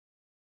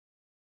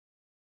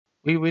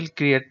We will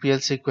create PL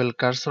SQL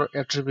cursor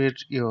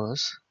attribute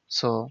use.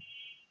 So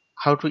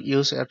how to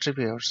use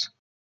attributes?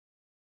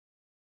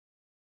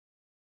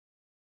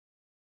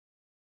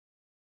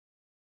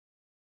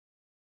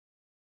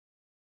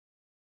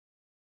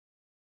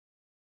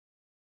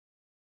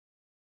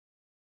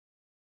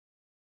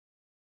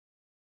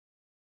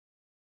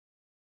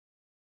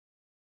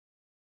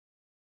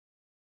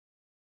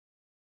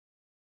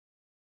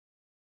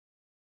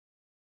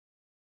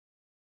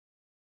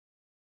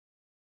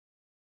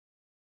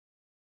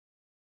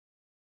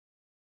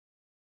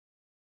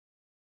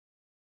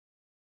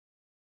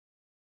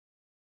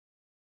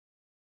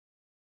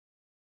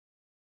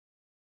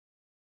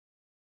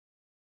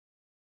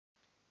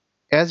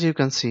 As you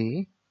can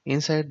see,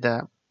 inside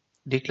the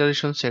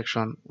declaration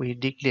section, we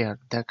declare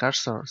the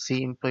cursor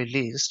see employee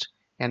list,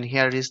 and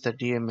here is the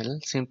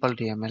DML, simple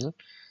DML,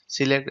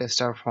 select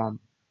star from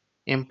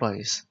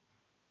employees,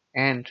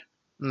 and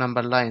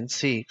number line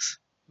 6,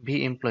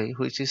 be employee,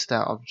 which is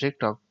the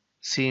object of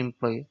see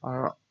employee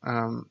or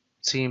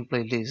see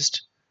employee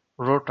list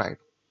row type.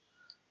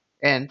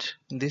 And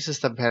this is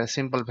the very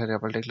simple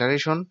variable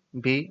declaration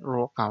be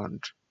row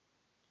count.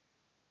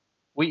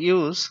 We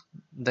use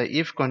the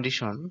if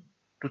condition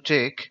to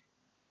check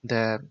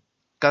the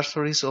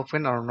cursor is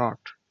open or not,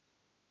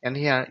 and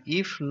here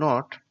if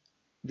not,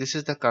 this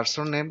is the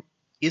cursor name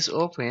is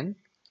open.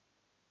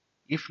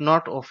 If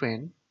not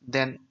open,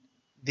 then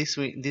this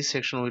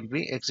section will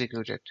be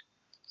executed.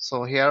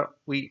 So here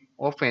we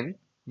open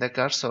the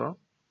cursor,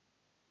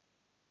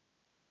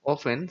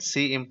 open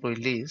see employee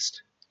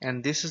list,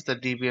 and this is the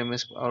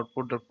dbms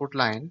output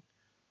line.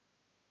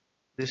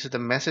 This is the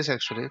message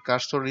actually,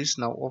 cursor is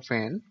now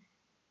open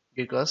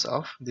because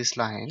of this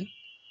line,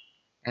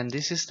 and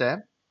this is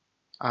the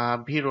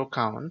b row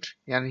count,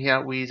 and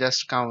here we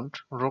just count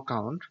row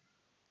count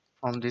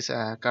from this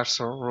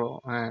cursor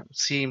row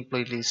C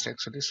employee list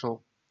actually,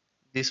 so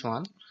this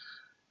one.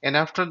 And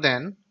after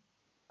then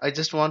I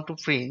just want to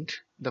print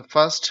the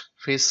first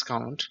phase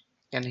count,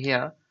 and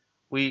here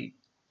we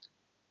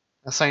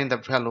assign the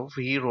value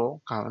v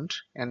row count,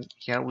 and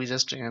here we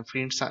just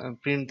print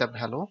the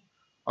value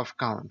of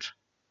count.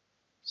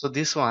 So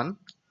this one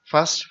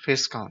first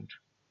phase count,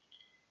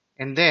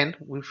 and then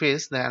we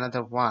face the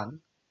another one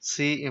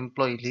C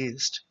employee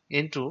list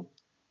into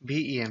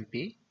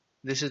BEMP.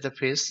 This is the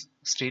phase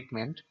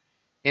statement,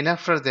 and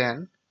after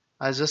then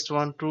I just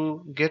want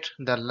to get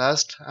the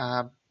last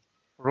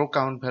row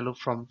count value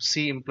from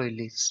C employee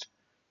list,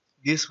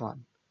 this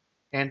one,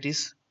 and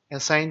is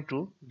assigned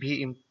to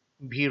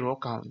B row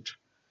count,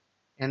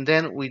 and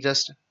then we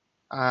just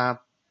uh,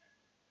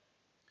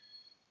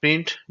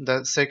 print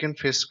the second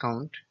phase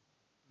count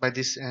by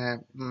this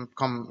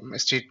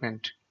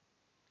statement.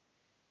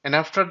 And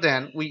after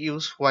then we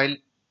use while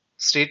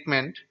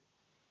statement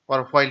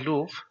or while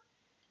loop,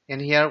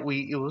 and here we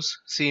use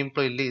C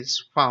employee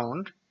list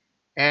found,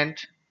 and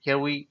here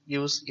we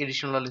use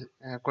additional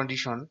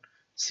condition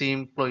C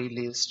employee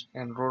list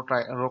and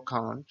row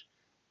count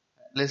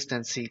less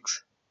than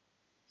 6.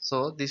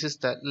 So this is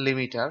the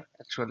limiter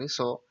actually.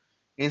 So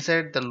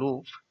inside the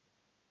loop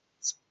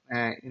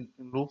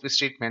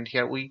statement,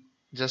 here we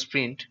just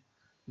print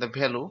the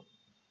value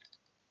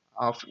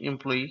of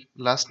employee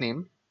last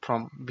name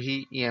from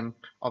VEM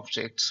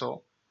object.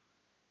 So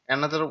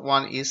another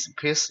one is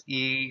paste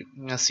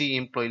C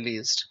employee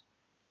list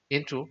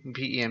into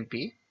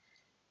VEMP,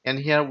 and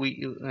here we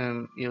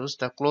use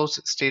the close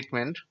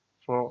statement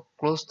for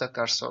close the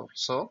cursor.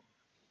 So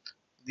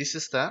this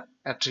is the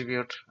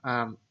attribute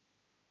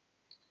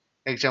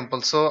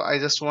example. So I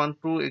just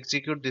want to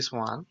execute this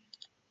one.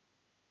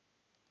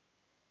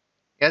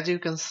 As you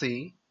can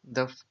see,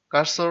 the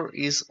cursor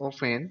is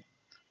open.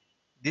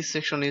 This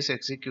section is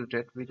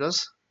executed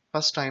because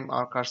first time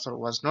our cursor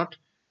was not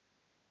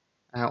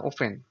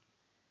open,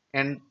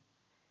 and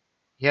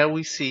here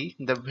we see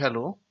the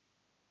value,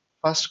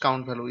 first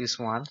count value is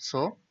 1,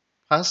 so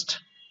first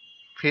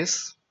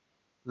phase,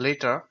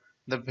 later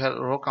the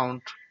row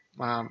count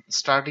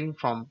starting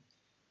from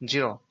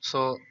 0,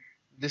 so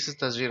this is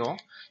the 0,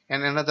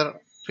 and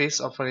another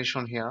phase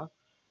operation here,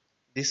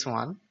 this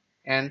one,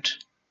 and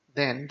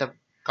then the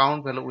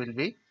count value will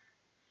be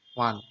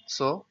 1,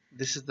 so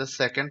this is the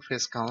second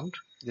phase count,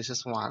 this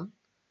is 1,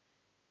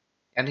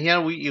 and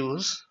here we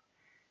use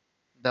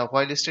the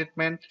while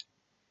statement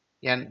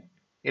and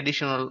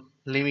additional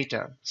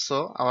limiter,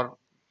 so our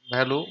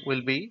value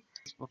will be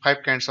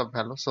 5 kinds of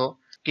value. So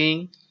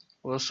king,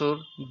 Osur,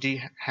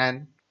 D,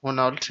 Han,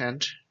 Honalt,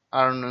 and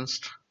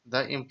announced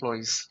the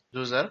employees.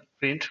 Those are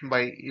print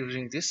by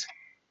using this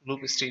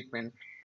loop statement.